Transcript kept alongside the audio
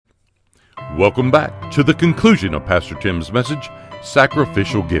Welcome back to the conclusion of Pastor Tim's message,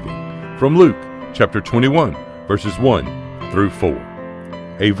 Sacrificial Giving, from Luke chapter 21, verses 1 through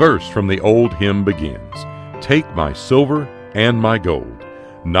 4. A verse from the old hymn begins, "Take my silver and my gold,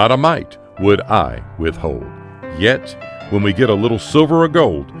 not a mite would I withhold. Yet, when we get a little silver or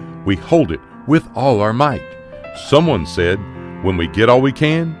gold, we hold it with all our might." Someone said, when we get all we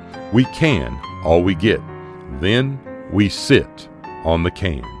can all we get. Then we sit on the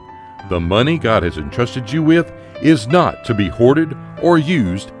can. The money God has entrusted you with is not to be hoarded or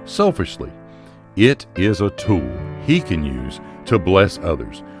used selfishly. It is a tool He can use to bless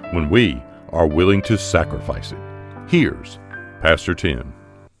others when we are willing to sacrifice it. Here's Pastor Tim.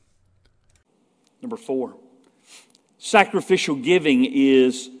 Number 4, sacrificial giving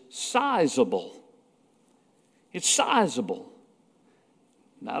is sizable. It's sizable.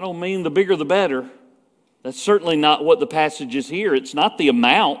 Now, I don't mean the bigger the better. That's certainly not what the passage is here. It's not the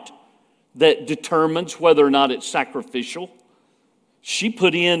amount that determines whether or not it's sacrificial.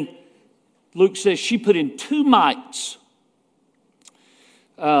 Luke says she put in 2 mites.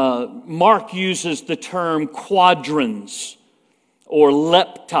 Mark uses the term quadrans or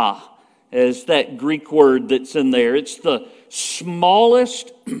lepta as that Greek word that's in there. It's the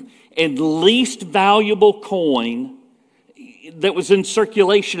smallest and least valuable coin that was in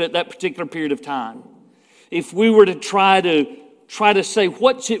circulation at that particular period of time. If we were to try to say,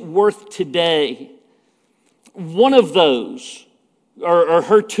 what's it worth today? One of those, or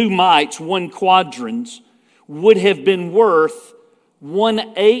her 2 mites, 1 quadrans, would have been worth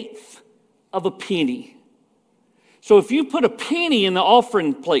 1/8 of a penny. So if you put a penny in the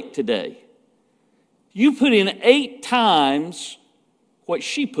offering plate today, you put in 8 times what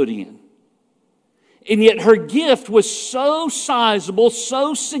she put in. And yet her gift was so sizable,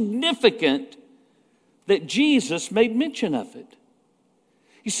 so significant, that Jesus made mention of it.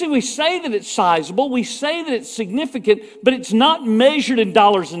 You see, we say that it's sizable, we say that it's significant, but it's not measured in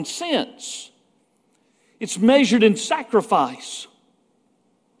dollars and cents. It's measured in sacrifice.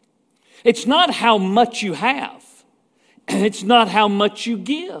 It's not how much you have. It's not how much you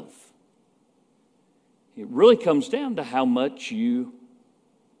give. It really comes down to how much you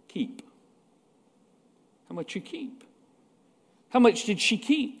keep. How much you keep. How much did she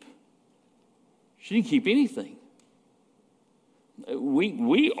keep? She didn't keep anything.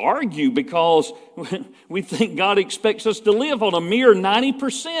 We argue because we think God expects us to live on a mere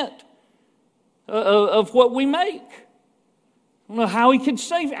 90% of what we make. I don't know how He could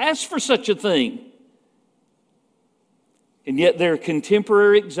ask for such a thing. And yet there are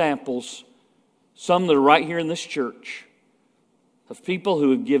contemporary examples, some that are right here in this church, of people who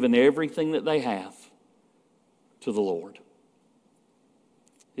have given everything that they have to the Lord.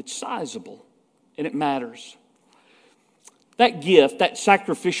 It's sizable and it matters. That gift, that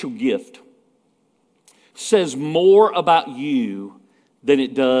sacrificial gift, says more about you than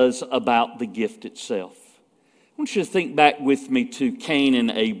it does about the gift itself. I want you to think back with me to Cain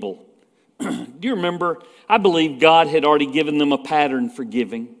and Abel. Do you remember? I believe God had already given them a pattern for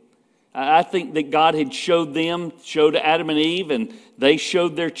giving. I think that God had showed Adam and Eve, and they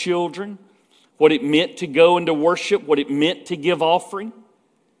showed their children what it meant to go into worship, what it meant to give offering.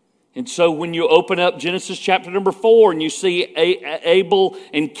 And so when you open up Genesis chapter number 4 and you see Abel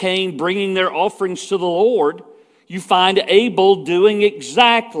and Cain bringing their offerings to the Lord, you find Abel doing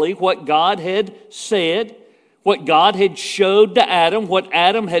exactly what God had said, what God had showed to Adam, what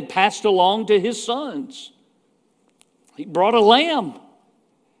Adam had passed along to his sons. He brought a lamb,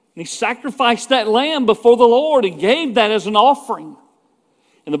 and he sacrificed that lamb before the Lord and gave that as an offering.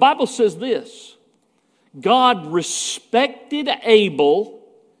 And the Bible says this: God respected Abel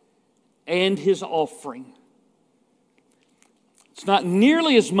and his offering. It's not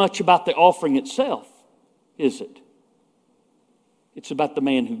nearly as much about the offering itself, is it? It's about the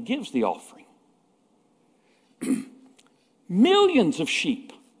man who gives the offering. Millions of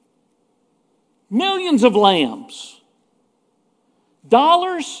sheep, millions of lambs,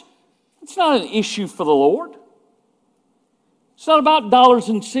 dollars, it's not an issue for the Lord. It's not about dollars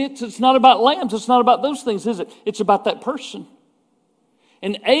and cents. It's not about lambs. It's not about those things, is it? It's about that person.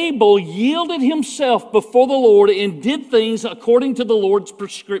 And Abel yielded himself before the Lord and did things according to the Lord's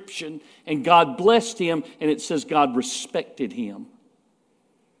prescription. And God blessed him, and it says God respected him.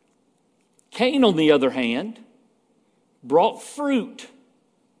 Cain, on the other hand, brought fruit.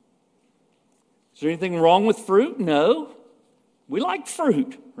 Is there anything wrong with fruit? No. We like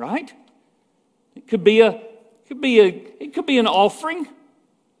fruit, right? It could be an offering.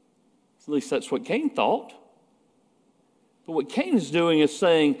 At least that's what Cain thought. But what Cain is doing is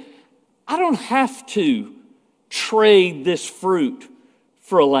saying, I don't have to trade this fruit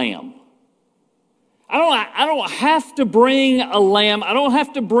for a lamb. I don't have to bring a lamb. I don't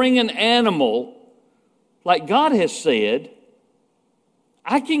have to bring an animal like God has said.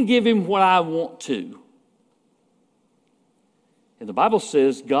 I can give him what I want to. And the Bible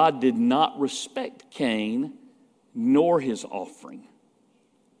says God did not respect Cain nor his offering.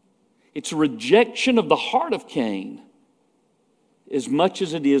 It's a rejection of the heart of Cain as much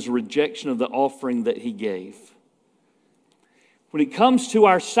as it is a rejection of the offering that he gave. When it comes to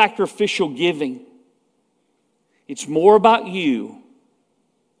our sacrificial giving, it's more about you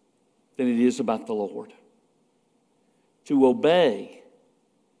than it is about the Lord. To obey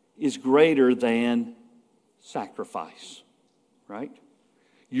is greater than sacrifice, right?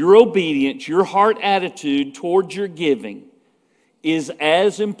 Your obedience, your heart attitude towards your giving is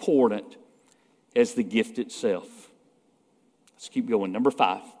as important as the gift itself. Let's keep going. Number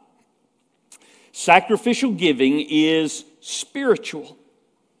 5. Sacrificial giving is spiritual.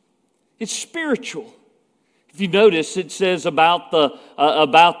 It's spiritual. If you notice, it says about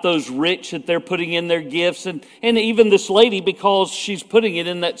those rich that they're putting in their gifts, and even this lady, because she's putting it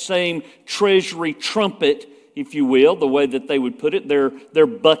in that same treasury trumpet, if you will, the way that they would put it, their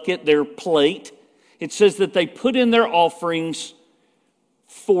bucket, their plate. It says that they put in their offerings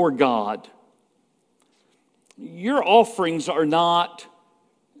for God. Your offerings are not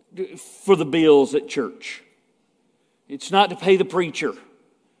for the bills at church. It's not to pay the preacher.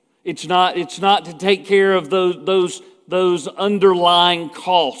 It's not to take care of those underlying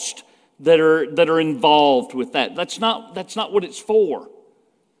costs that are involved with that. That's not what it's for.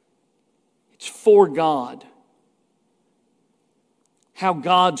 It's for God. How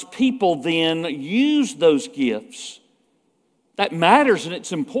God's people then use those gifts, that matters and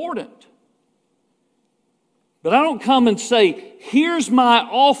it's important. But I don't come and say, here's my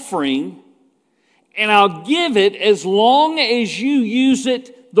offering, and I'll give it as long as you use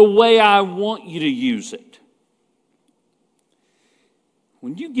it the way I want you to use it.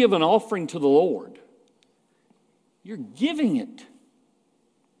 When you give an offering to the Lord, you're giving it.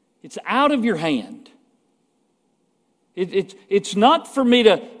 It's out of your hand. It's not for me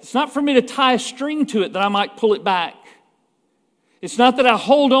to tie a string to it that I might pull it back. It's not that I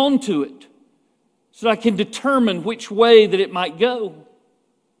hold on to it so that I can determine which way that it might go.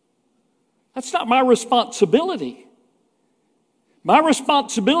 That's not my responsibility. My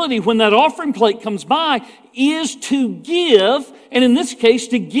responsibility when that offering plate comes by is to give, and in this case,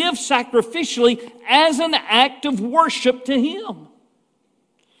 to give sacrificially as an act of worship to Him.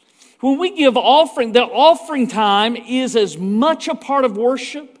 When we give offering, the offering time is as much a part of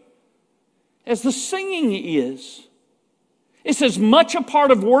worship as the singing is. It's as much a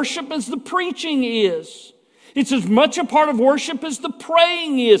part of worship as the preaching is. It's as much a part of worship as the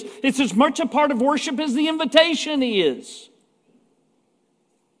praying is. It's as much a part of worship as the invitation is.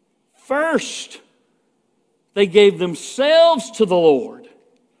 First, they gave themselves to the Lord,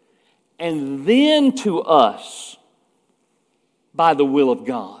 and then to us by the will of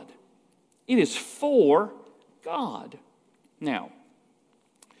God. It is for God. Now,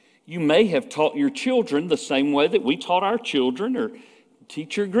 you may have taught your children the same way that we taught our children, or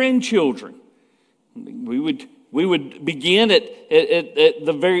teach your grandchildren. We would begin at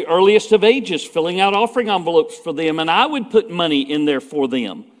the very earliest of ages filling out offering envelopes for them, and I would put money in there for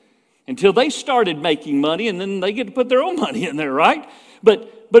them until they started making money, and then they get to put their own money in there, right?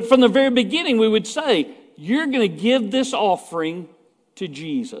 But from the very beginning, we would say, you're going to give this offering to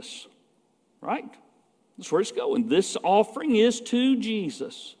Jesus, right? That's where it's going. This offering is to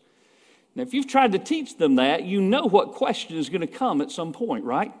Jesus. Now, if you've tried to teach them that, you know what question is going to come at some point,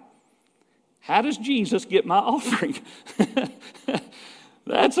 right? How does Jesus get my offering?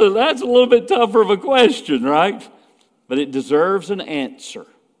 That's a little bit tougher of a question, right? But it deserves an answer.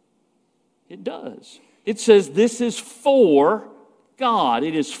 It does. It says this is for God.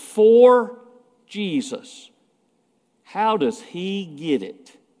 It is for Jesus. How does He get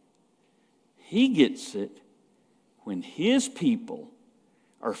it? He gets it when His people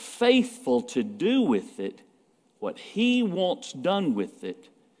are faithful to do with it what He wants done with it,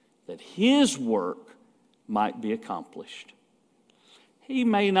 that His work might be accomplished. He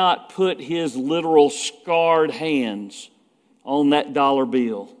may not put His literal scarred hands on that dollar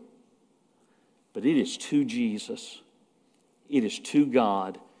bill, but it is to Jesus. It is to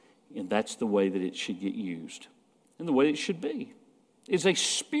God, and that's the way that it should get used, and the way it should be. It's a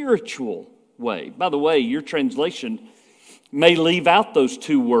spiritual way. By the way, your translation may leave out those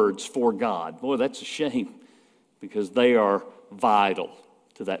two words, for God. Boy, that's a shame, because they are vital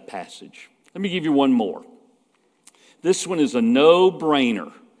to that passage. Let me give you one more. This one is a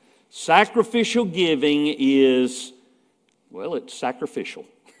no-brainer. Sacrificial giving is, well, it's sacrificial.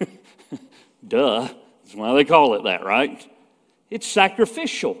 Duh. That's why they call it that, right? It's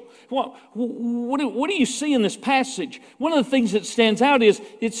sacrificial. What do you see in this passage? One of the things that stands out is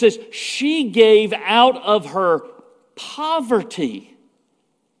it says she gave out of her poverty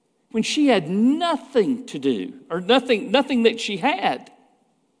when she had nothing to do, or nothing that she had.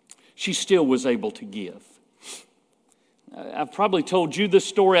 She still was able to give. I've probably told you this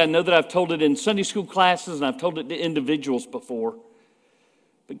story. I know that I've told it in Sunday school classes and I've told it to individuals before.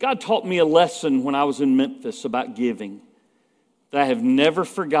 But God taught me a lesson when I was in Memphis about giving that I have never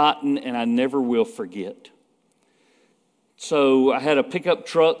forgotten and I never will forget. So I had a pickup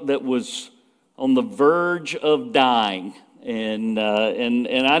truck that was on the verge of dying, and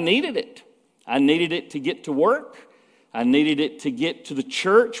I needed it. I needed it to get to work. I needed it to get to the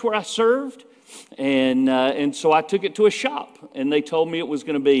church where I served. And so I took it to a shop, and they told me it was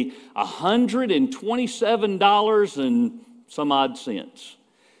going to be $127 and some odd cents.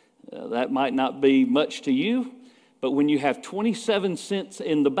 That might not be much to you, but when you have 27 cents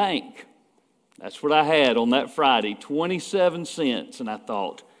in the bank, that's what I had on that Friday, 27 cents. And I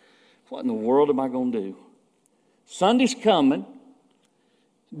thought, what in the world am I going to do? Sunday's coming.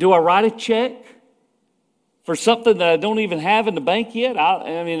 Do I write a check for something that I don't even have in the bank yet?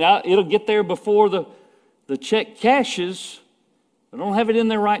 It'll get there before the check cashes. I don't have it in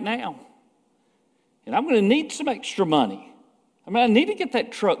there right now. And I'm going to need some extra money. I need to get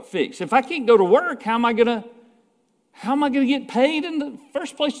that truck fixed. If I can't go to work, how am I going to get paid in the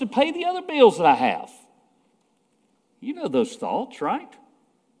first place to pay the other bills that I have? You know those thoughts, right?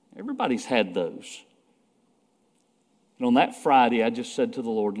 Everybody's had those. And on that Friday, I just said to the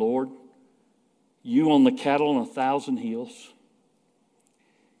Lord, Lord, you own the cattle on 1,000 hills.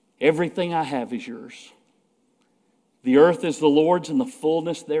 Everything I have is yours. The earth is the Lord's and the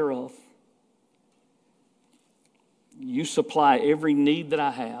fullness thereof. You supply every need that I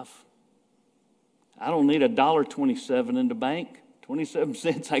have. I don't need $1.27 in the bank. 27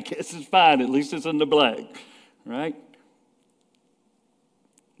 cents, I guess, is fine. At least it's in the black, right?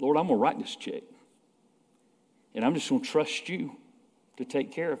 Lord, I'm going to write this check. And I'm just going to trust you to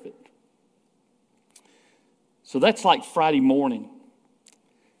take care of it. So that's like Friday morning.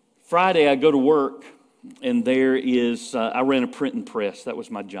 Friday, I go to work, and there is, I ran a printing press. That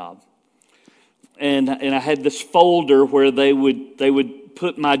was my job. And I had this folder where they would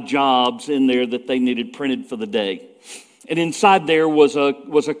put my jobs in there that they needed printed for the day. And inside there was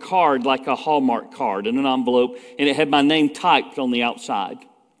a card, like a Hallmark card, in an envelope, and it had my name typed on the outside.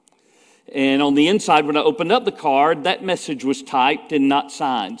 And on the inside, when I opened up the card, that message was typed and not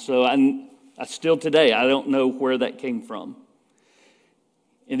signed. So I still today, I don't know where that came from.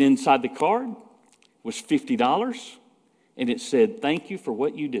 And inside the card was $50, and it said, "Thank you for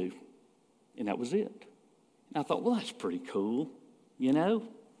what you do." And that was it. And I thought, well, that's pretty cool, you know.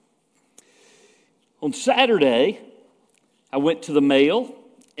 On Saturday, I went to the mail,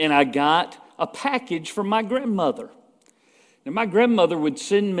 and I got a package from my grandmother. Now, my grandmother would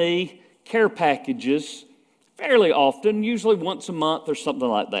send me care packages fairly often, usually once a month or something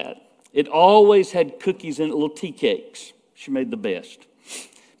like that. It always had cookies in it, little tea cakes. She made the best.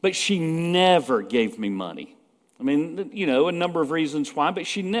 But she never gave me money. I mean, you know, a number of reasons why, but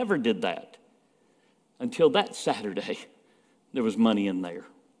she never did that. Until that Saturday, there was money in there.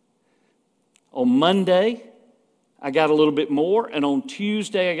 On Monday, I got a little bit more, and on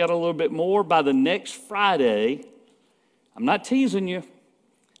Tuesday, I got a little bit more. By the next Friday, I'm not teasing you.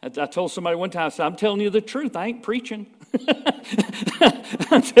 I told somebody one time, I said, I'm telling you the truth. I ain't preaching.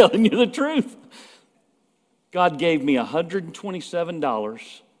 I'm telling you the truth. God gave me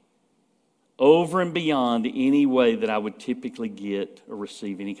 $127 over and beyond any way that I would typically get or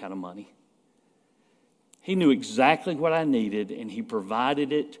receive any kind of money. He knew exactly what I needed, and he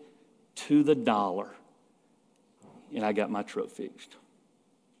provided it to the dollar. And I got my truck fixed.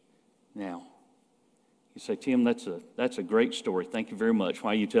 Now, you say, Tim, that's a great story. Thank you very much.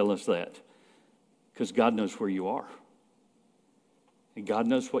 Why are you telling us that? Because God knows where you are. And God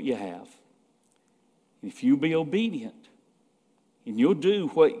knows what you have. And if you be obedient, and you'll do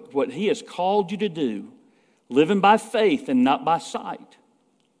what he has called you to do, living by faith and not by sight,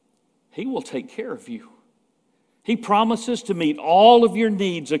 he will take care of you. He promises to meet all of your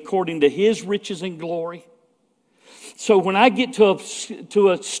needs according to his riches and glory. So when I get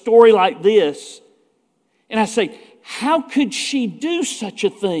to a story like this, and I say, how could she do such a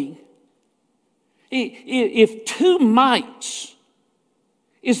thing? If 2 mites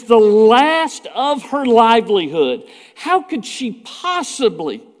is the last of her livelihood, how could she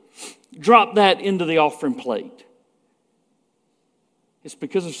possibly drop that into the offering plate? It's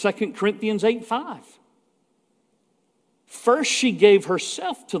because of 2 Corinthians 8:5. First, she gave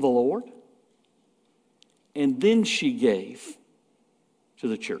herself to the Lord, and then she gave to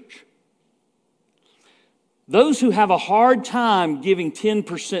the church. Those who have a hard time giving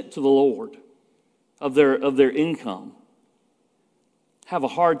 10% to the Lord of their income have a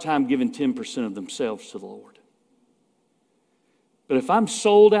hard time giving 10% of themselves to the Lord. But if I'm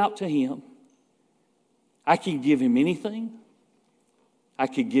sold out to Him, I can give Him anything. I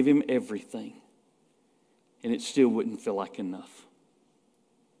could give Him everything, and it still wouldn't feel like enough.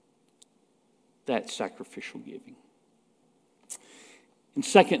 That's sacrificial giving. In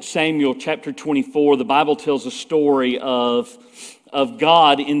 2 Samuel chapter 24, the Bible tells a story of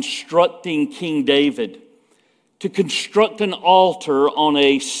God instructing King David to construct an altar on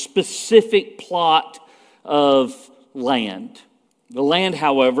a specific plot of land. The land,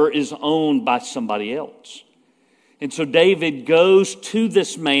 however, is owned by somebody else. And so David goes to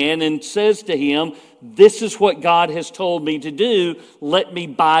this man and says to him, "This is what God has told me to do. Let me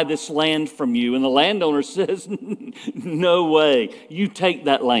buy this land from you." And the landowner says, "No way. You take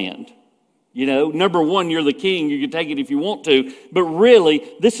that land. You know, number one, you're the king. You can take it if you want to. But really,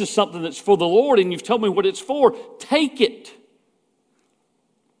 this is something that's for the Lord, and you've told me what it's for. Take it."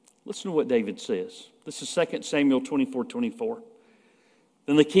 Listen to what David says. This is 2 Samuel 24:24.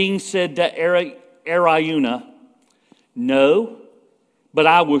 Then the king said to Araunah, "No, but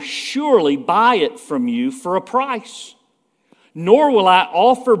I will surely buy it from you for a price. Nor will I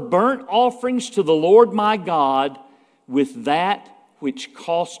offer burnt offerings to the Lord my God with that which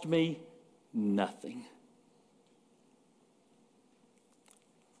cost me nothing."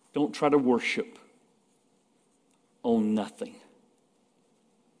 Don't try to worship on nothing.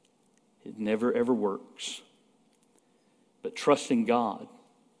 It never ever works. But trusting God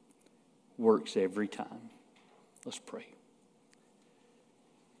works every time. Let's pray.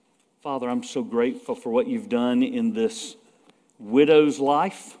 Father, I'm so grateful for what you've done in this widow's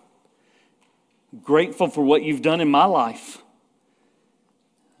life. Grateful for what you've done in my life.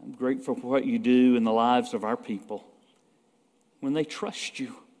 I'm grateful for what you do in the lives of our people when they trust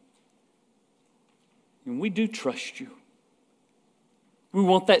you. And we do trust you. We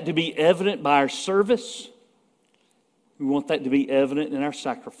want that to be evident by our service. We want that to be evident in our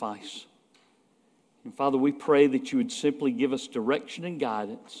sacrifice. And Father, we pray that you would simply give us direction and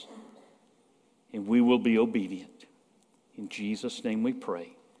guidance, and we will be obedient. In Jesus' name we pray.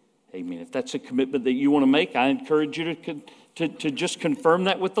 Amen. If that's a commitment that you want to make, I encourage you to just confirm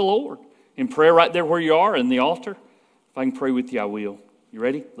that with the Lord in prayer right there where you are in the altar. If I can pray with you, I will. You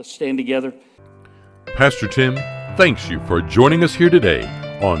ready? Let's stand together. Pastor Tim thanks you for joining us here today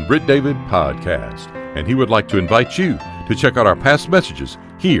on Britt David Podcast, and he would like to invite you to check out our past messages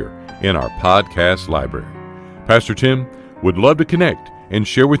here in our podcast library. Pastor Tim would love to connect and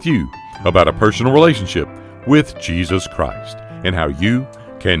share with you about a personal relationship with Jesus Christ and how you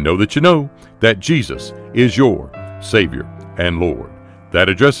can know that Jesus is your Savior and Lord. That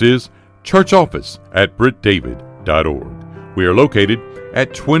address is churchoffice@brittdavid.org. We are located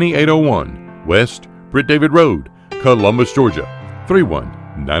at 2801 West Britt David Road, Columbus, Georgia,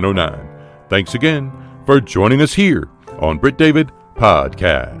 31909. Thanks again for joining us here on Britt David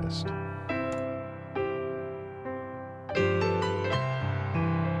Podcast.